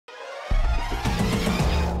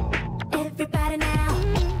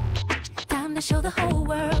wanna show the whole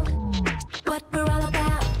world what we're all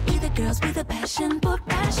about. We the girls with a passion for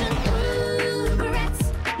fashion. Ooh,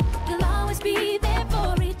 Bratz, we'll always be there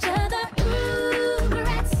for each other. Ooh,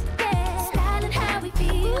 Bratz, yeah. Style and how we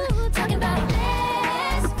feel. Talking about our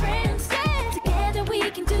best friends. Yeah. Together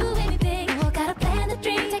we can do anything. Gotta plan the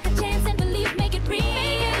dream, take a chance and believe, make it real.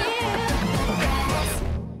 Bratz.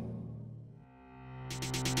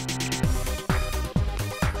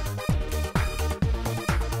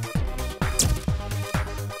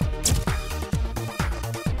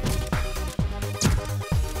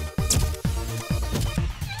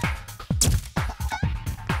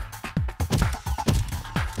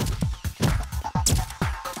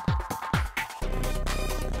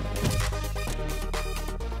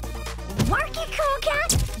 Work it, cool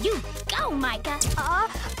cat! You go, Micah!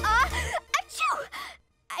 Achoo!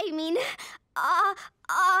 I mean,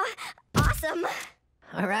 awesome.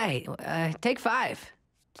 All right, take 5.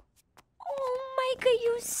 Oh, Micah,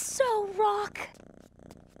 you so rock.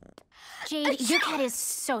 Jade, your cat is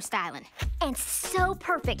so styling. And so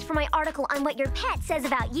perfect for my article on what your pet says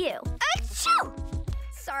about you. Achoo!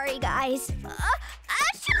 Sorry, guys.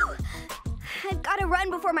 Achoo! I've got to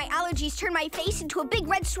run before my allergies turn my face into a big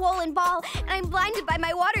red swollen ball, and I'm blinded by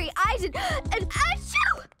my watery eyes and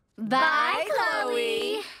achoo! Bye,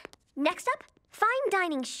 Chloe. Next up, fine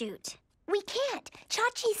dining shoot. We can't.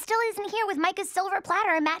 Chachi still isn't here with Micah's silver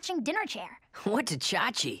platter and matching dinner chair. What's a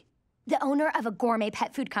Chachi? The owner of a gourmet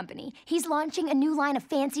pet food company. He's launching a new line of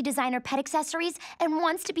fancy designer pet accessories and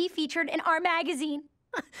wants to be featured in our magazine.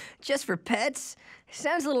 Just for pets?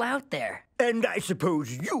 Sounds a little out there. And I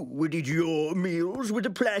suppose you would eat your meals with a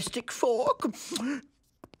plastic fork?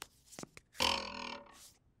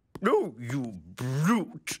 Oh, you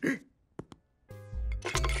brute.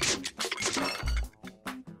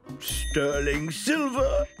 Sterling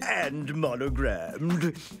silver and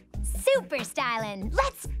monogrammed. Super styling.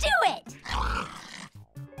 Let's do it!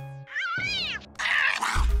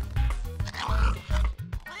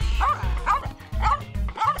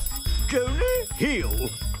 Tony, heel.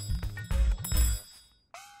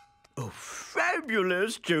 Oh,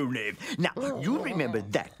 fabulous, Tony. Now, you remember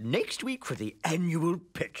that next week for the annual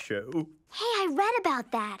pet show. Hey, I read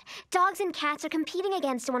about that. Dogs and cats are competing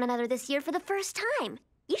against one another this year for the first time.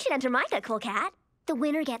 You should enter Micah, cool cat. The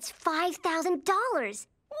winner gets $5,000.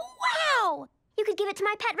 Wow! You could give it to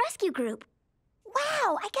my pet rescue group.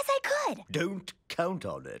 Wow, I guess I could. Don't count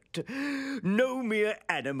on it. No mere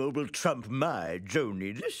animal will trump my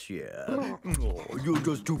Joni this year. Oh, you're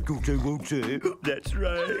just too cute, I won't say. That's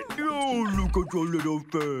right. Oh, look at your little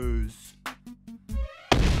face.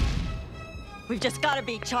 We've just got to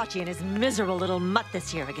beat Chachi and his miserable little mutt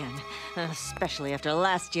this year again. Especially after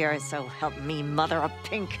last year, so help me, mother of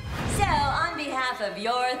pink. So, on behalf of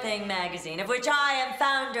Your Thing magazine, of which I am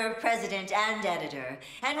founder, president, and editor,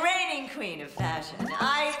 and reigning queen of fashion,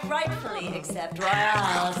 I rightfully accept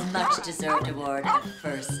Royale's much-deserved award of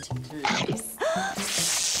first place.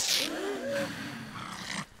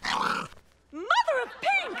 Mother of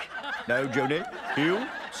pink! Now, Joni, heel,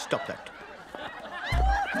 stop that.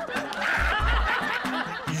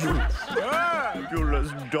 You fabulous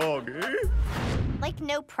doggy. Like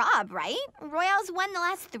no prob, right? Royale's won the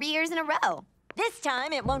last 3 years in a row. This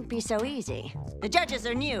time, it won't be so easy. The judges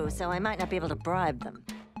are new, so I might not be able to bribe them.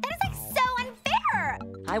 That is, like, so unfair!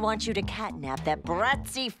 I want you to catnap that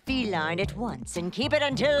bratzy feline at once and keep it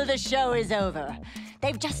until the show is over.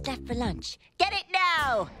 They've just left for lunch. Get it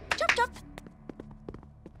now! Chop, chop!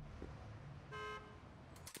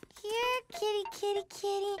 Here, kitty, kitty,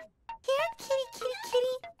 kitty. Here, kitty, kitty,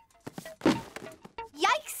 kitty.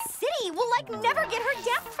 Yikes City! We'll, like, never get her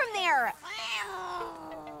down from there!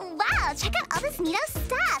 Wow, check out all this neato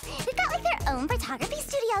stuff! They've got, like, their own photography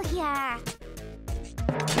studio here!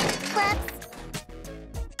 Whoops!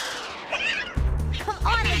 Come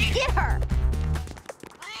on, let's get her!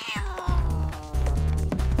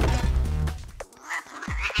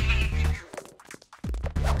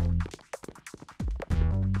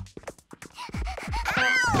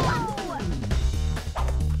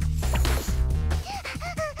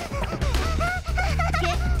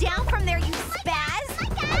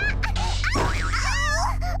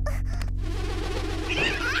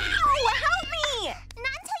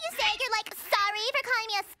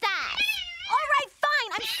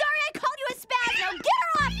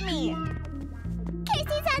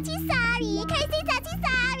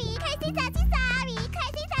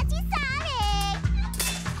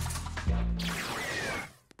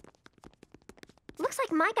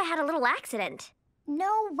 Micah had a little accident.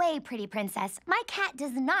 No way, pretty princess. My cat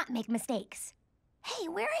does not make mistakes. Hey,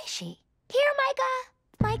 where is she? Here,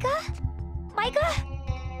 Micah! Micah? Micah?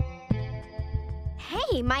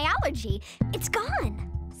 Hey, my allergy. It's gone.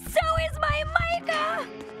 So is my Micah!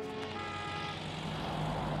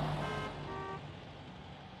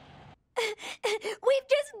 We've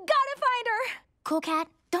just gotta find her! Cool Cat,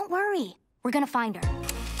 don't worry. We're gonna find her.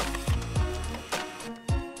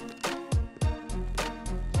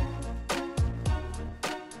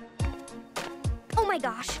 Oh my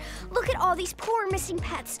gosh, look at all these poor missing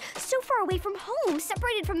pets. So far away from home,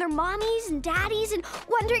 separated from their mommies and daddies, and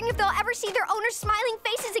wondering if they'll ever see their owners' smiling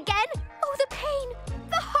faces again. Oh, the pain,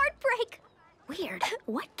 the heartbreak. Weird,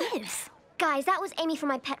 what gives? Guys, that was Amy from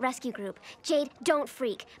my pet rescue group. Jade, don't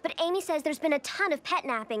freak, but Amy says there's been a ton of pet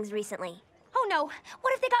nappings recently. Oh no,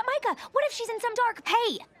 what if they got Micah? What if she's in some dark...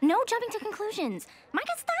 Hey, no jumping to conclusions.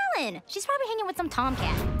 Micah's styling. She's probably hanging with some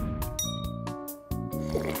tomcat.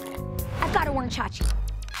 I've got to warn Chachi.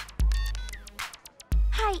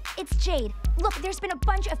 Hi, it's Jade. Look, there's been a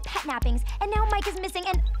bunch of pet nappings, and now Micah's missing,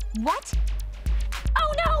 and... What?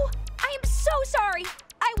 Oh no! I am so sorry.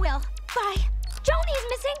 I will. Bye. Joni's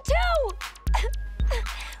missing too!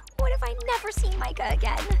 What if I never see Micah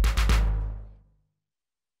again?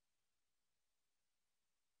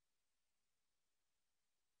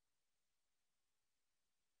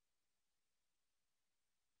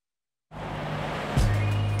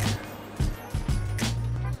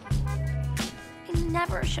 I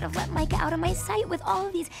never should have let Micah out of my sight with all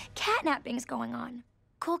of these catnappings going on.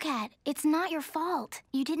 Cool Cat, it's not your fault.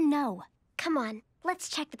 You didn't know. Come on, let's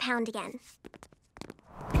check the pound again.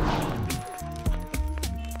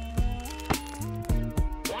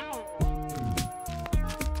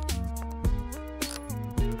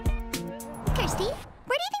 Kirsty,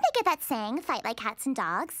 where do you think they get that saying, fight like cats and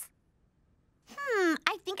dogs?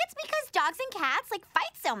 I think it's because dogs and cats,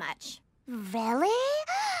 fight so much. Really?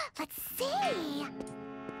 Let's see.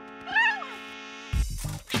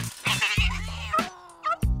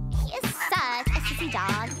 He is such a sissy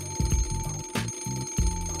dog.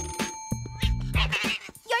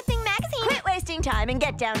 Your Thing magazine. Quit wasting time and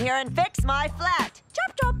get down here and fix my flat.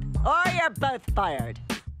 Chop, chop. Or you're both fired.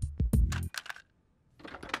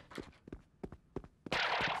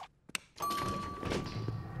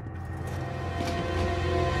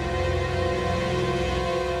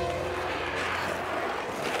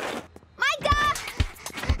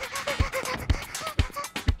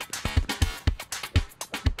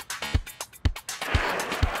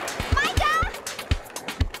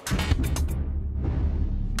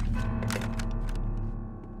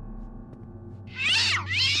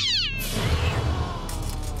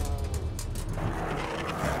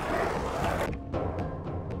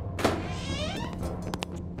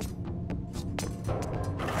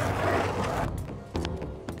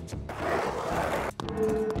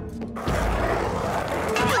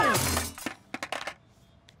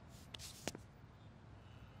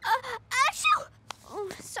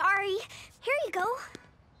 Sorry. Here you go.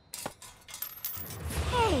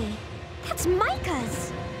 Hey, that's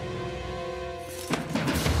Micah's.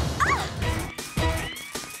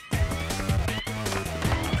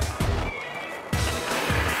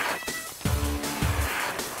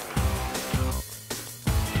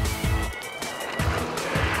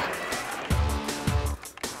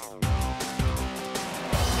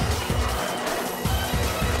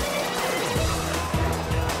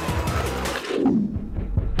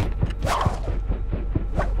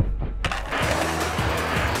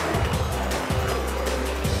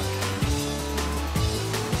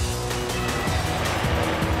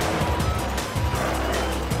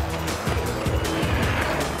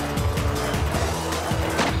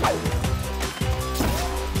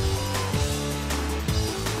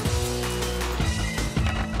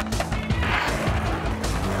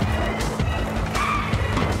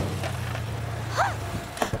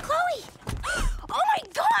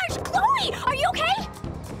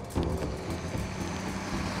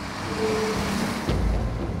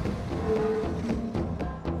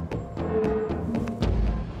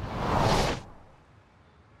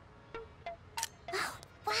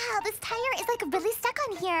 Really stuck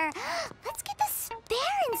on here. Let's get the spare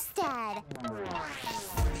instead.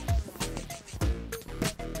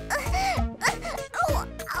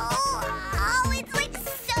 Oh, it's like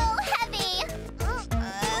so heavy. Come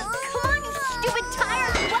on, you stupid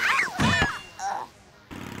tire.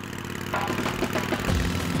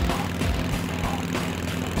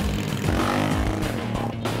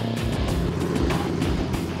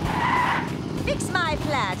 Fix my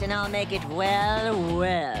flat and I'll make it well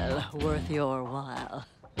worth your while.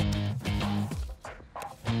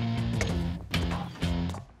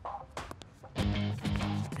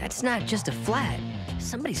 That's not just a flat.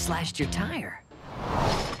 Somebody slashed your tire.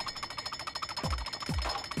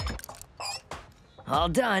 All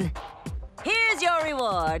done. Here's your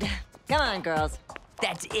reward. Come on, girls.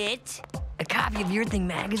 That's it? A copy of Your Thing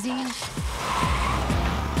magazine?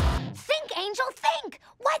 Think, Angel, think!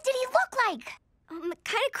 What did he look like?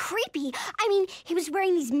 Kind of creepy. I mean, he was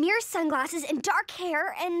wearing these mirror sunglasses and dark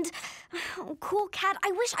hair and... Oh, cool cat.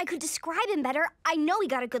 I wish I could describe him better. I know he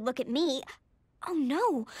got a good look at me. Oh,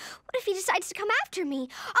 no. What if he decides to come after me?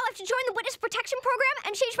 I'll have to join the Witness Protection Program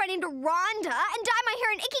and change my name to Rhonda and dye my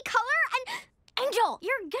hair an icky color and... Angel,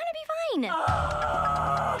 you're gonna be fine.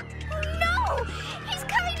 Oh, no! He's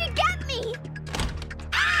coming to get me!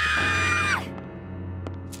 Ah!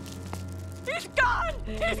 He's gone!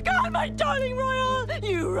 He's gone, my darling Royale!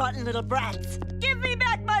 You rotten little brats! Give me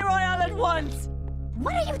back my Royale at once!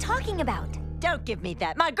 What are you talking about? Don't give me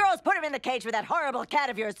that. My girls put him in the cage with that horrible cat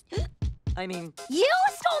of yours. I mean... You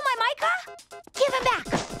stole my Micah? Give him back!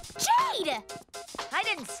 Jade! I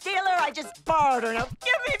didn't steal her, I just borrowed her. Now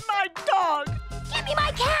give me my dog! Give me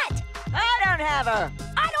my cat! I don't have her!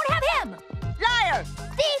 I don't have him! Liar!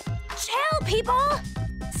 Thief! Chill, people!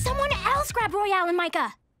 Someone else grabbed Royale and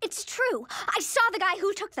Micah. It's true. I saw the guy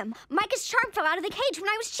who took them. Micah's charm fell out of the cage when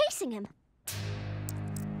I was chasing him.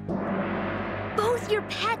 Both your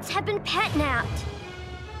pets have been pet-napped.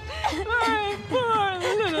 My poor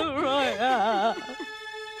little Royale.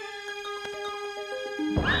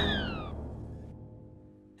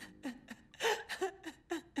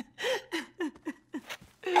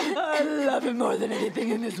 I love him more than anything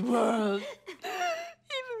in this world.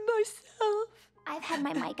 Even myself. I've had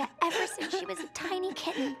my Micah ever since she was a tiny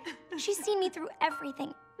kitten. She's seen me through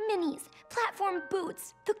everything. Minis, platform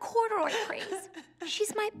boots, the corduroy craze.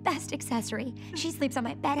 She's my best accessory. She sleeps on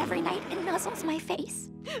my bed every night and nuzzles my face.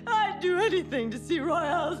 I'd do anything to see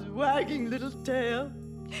Royale's wagging little tail.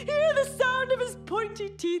 Hear the sound of his pointy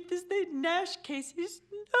teeth as they gnash Casey's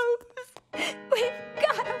nose. We've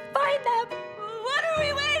gotta find them. What are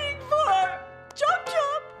we waiting for? Chop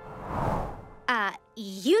chop!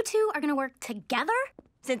 You two are gonna work together?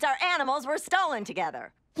 Since our animals were stolen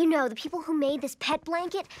together. You know, the people who made this pet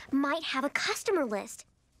blanket might have a customer list.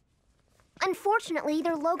 Unfortunately,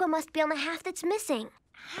 their logo must be on the half that's missing.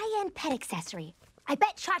 High-end pet accessory. I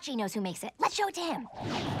bet Chachi knows who makes it. Let's show it to him.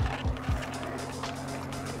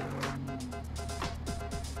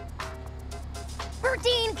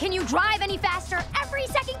 Bertine, can you drive any faster? Every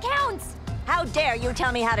second counts. How dare you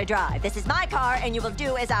tell me how to drive? This is my car, and you will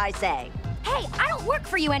do as I say. Hey, I don't work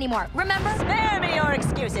for you anymore, remember? Spare me your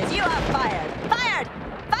excuses. You are fired. Fired!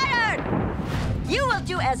 Fired! You will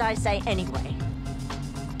do as I say anyway.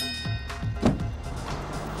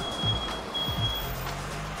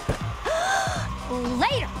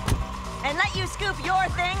 Later. And let you scoop your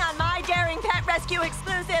thing on my daring pet rescue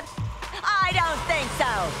exclusive? I don't think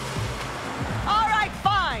so. All right,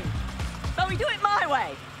 fine. But we do it my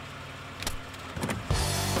way.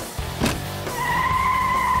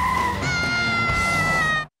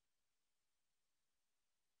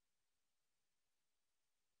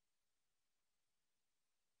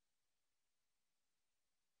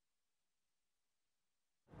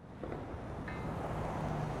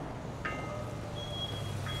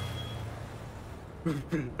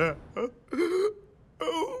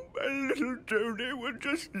 Oh, my little Joni would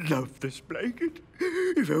just love this blanket.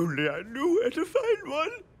 If only I knew where to find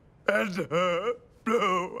one. And her.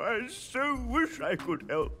 Oh, I so wish I could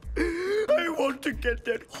help. I want to get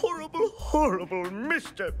that horrible, horrible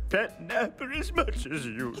Mr. Pet Napper as much as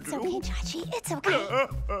you It's do. okay, Chachi. It's okay.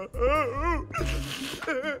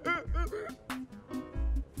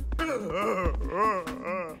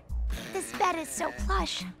 This bed is so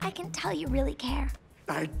plush. I can tell you really care.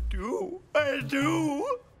 I do. I do.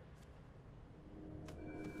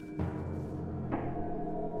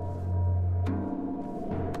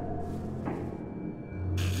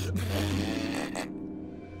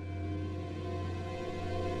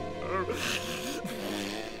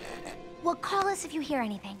 Well, call us if you hear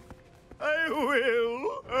anything. I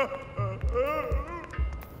will.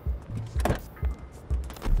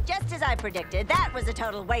 Just as I predicted, that was a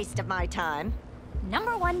total waste of my time.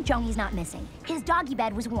 Number 1, Joni's not missing. His doggy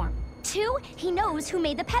bed was warm. 2, he knows who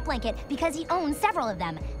made the pet blanket because he owns several of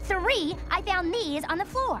them. 3, I found these on the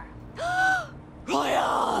floor.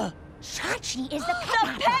 Royale! Chachi is the pet The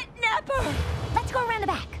napper. pet napper! Let's go around the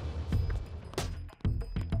back.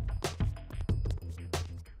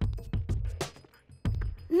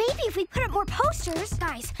 Maybe if we put up more posters.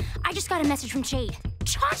 Guys, I just got a message from Jade.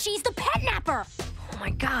 Chachi's the pet napper. Oh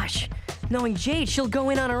my gosh. Knowing Jade, she'll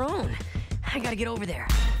go in on her own. I gotta get over there.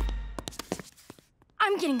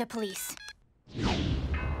 I'm getting the police.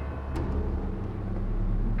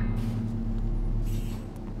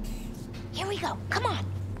 Here we go. Come on.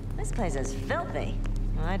 This place is filthy.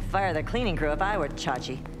 I'd fire the cleaning crew if I were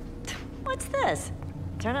Chachi. What's this?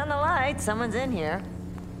 Turn on the light. Someone's in here.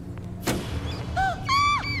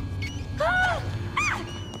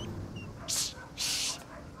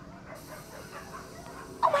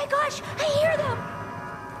 Oh my gosh, I hear them!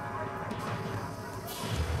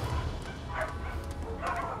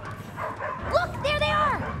 Look, there they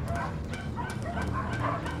are!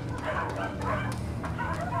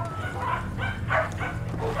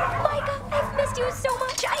 Micah, I've missed you so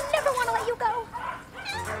much. I never want to let you go.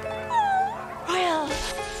 Well.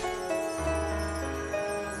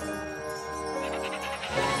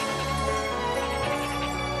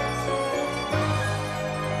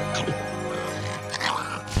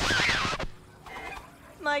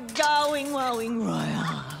 My gowing-wowing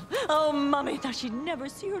royal. Oh, Mommy thought she'd never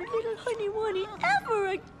see her little honey bunny ever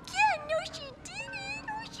again. No, she didn't.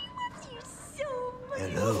 Oh, she loves you so much.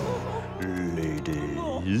 Hello,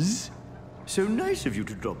 ladies. So nice of you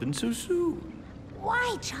to drop in so soon.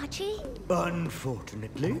 Why, Chachi?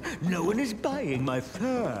 Unfortunately, no one is buying my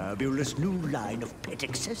fabulous new line of pet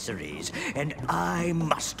accessories, and I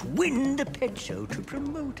must win the pet show to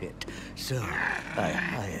promote it. So I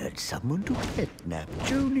hired someone to petnap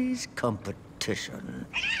Joni's competition.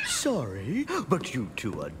 Sorry, but you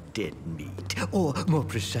two are dead meat, or more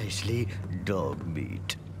precisely, dog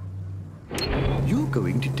meat. You're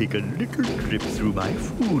going to take a little trip through my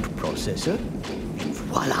food processor. And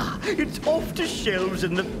voila! It's off the shelves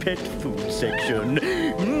in the pet food section.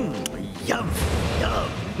 Yum, yum. Oh, yum. Yum.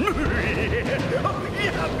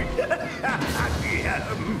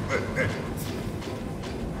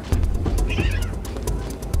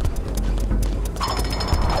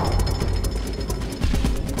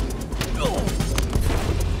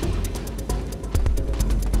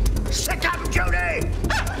 Sit up, Joni!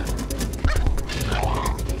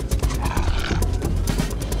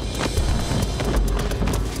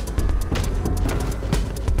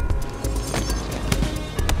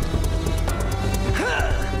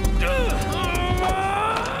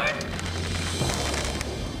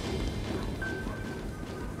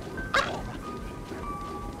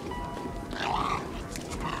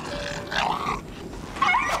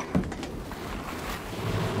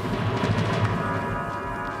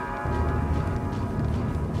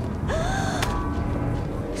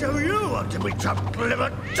 So you want to be chopped liver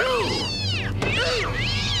too?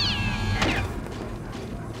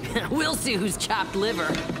 We'll see who's chopped liver.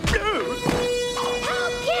 Help,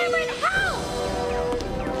 Cameron, help!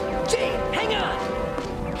 Jane, hang on!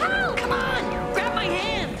 Help! Come on! Grab my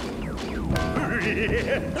hand!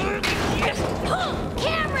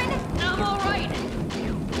 Cameron! I'm all right!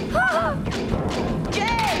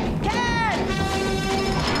 Jane! Ken!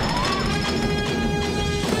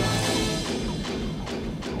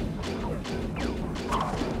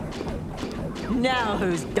 Now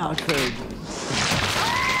who's dog food?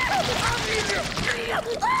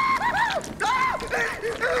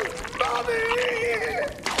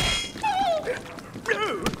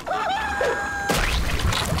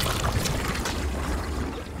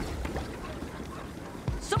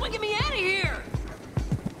 Someone get me out of here!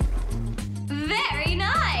 Very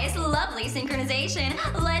nice. Lovely synchronization.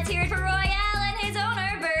 Let's hear it for Royale and his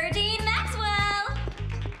owner, Birdine Maxwell.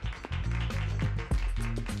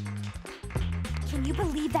 Can you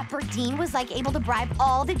believe that Birdine was like able to bribe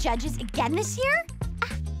all the judges again this year?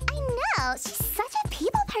 I know, she's such a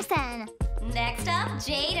people person. Next up,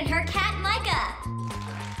 Jade and her cat, Micah.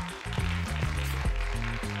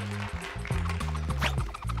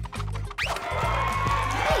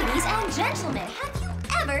 Ladies and gentlemen, have you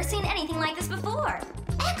ever seen anything like this before?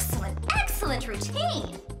 Excellent, excellent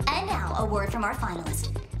routine. And now, a word from our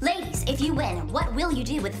finalist. Ladies, if you win, what will you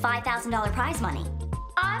do with $5,000 prize money?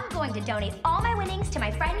 I'm going to donate all my winnings to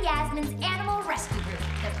my friend Yasmin's animal rescue group,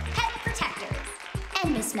 the Pet Protectors.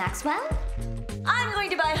 And Miss Maxwell? I'm going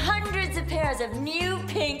to buy hundreds of pairs of new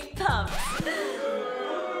pink pumps.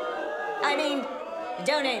 I mean,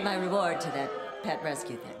 donate my reward to that pet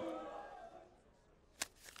rescue thing.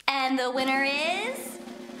 And the winner is...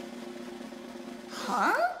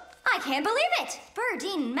 Huh? I can't believe it!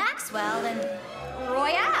 Birdine Maxwell and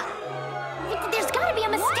Royale. There's gotta be a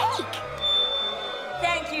mistake!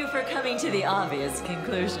 Thank you for coming to the obvious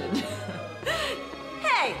conclusion.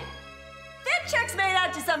 Hey! That check's made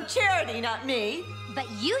out to some charity, not me. But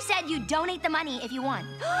you said you'd donate the money if you won.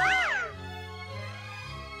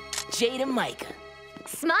 Jade and Micah.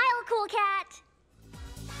 Smile, cool cat.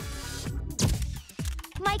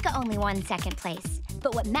 Micah only won second place.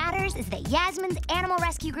 But what matters is that Yasmin's animal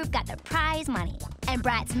rescue group got the prize money. And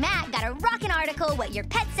Bratz Matt got a rockin' article, What Your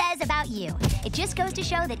Pet Says About You. It just goes to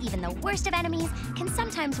show that even the worst of enemies can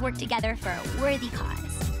sometimes work together for a worthy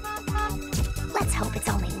cause. Let's hope it's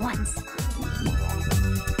only once.